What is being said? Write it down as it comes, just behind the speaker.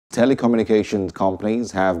Telecommunications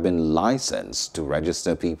companies have been licensed to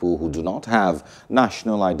register people who do not have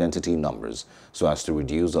national identity numbers so as to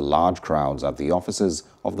reduce the large crowds at the offices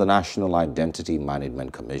of the National Identity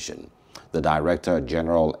Management Commission. The Director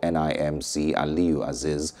General NIMC, Aliyu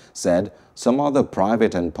Aziz, said some other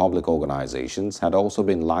private and public organizations had also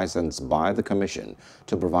been licensed by the Commission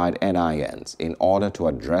to provide NINs in order to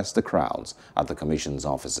address the crowds at the Commission's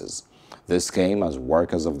offices. This came as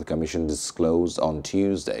workers of the Commission disclosed on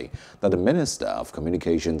Tuesday that the Minister of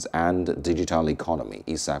Communications and Digital Economy,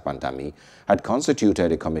 Issa Pantami, had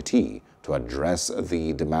constituted a committee to address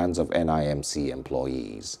the demands of NIMC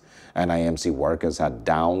employees. NIMC workers had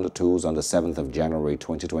downed tools on the 7th of January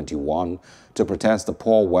 2021 to protest the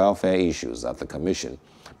poor welfare issues at the Commission,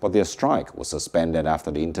 but their strike was suspended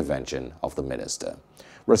after the intervention of the minister.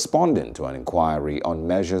 Responding to an inquiry on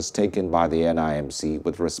measures taken by the NIMC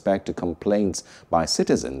with respect to complaints by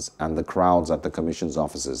citizens and the crowds at the Commission's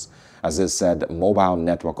offices, Aziz said mobile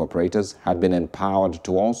network operators had been empowered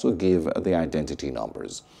to also give the identity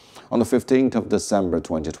numbers. On the 15th of December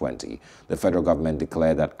 2020, the federal government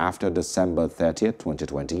declared that after December 30th,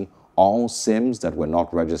 2020, all SIMs that were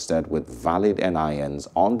not registered with valid NINs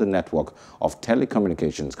on the network of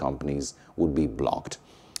telecommunications companies would be blocked.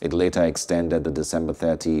 It later extended the December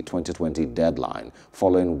 30, 2020 deadline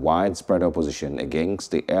following widespread opposition against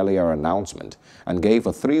the earlier announcement and gave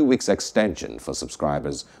a 3-week extension for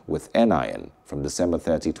subscribers with NIN from December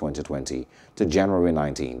 30, 2020 to January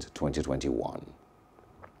 19, 2021.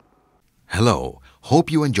 Hello,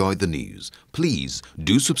 hope you enjoyed the news. Please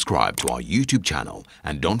do subscribe to our YouTube channel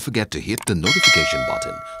and don't forget to hit the notification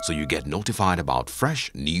button so you get notified about fresh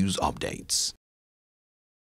news updates.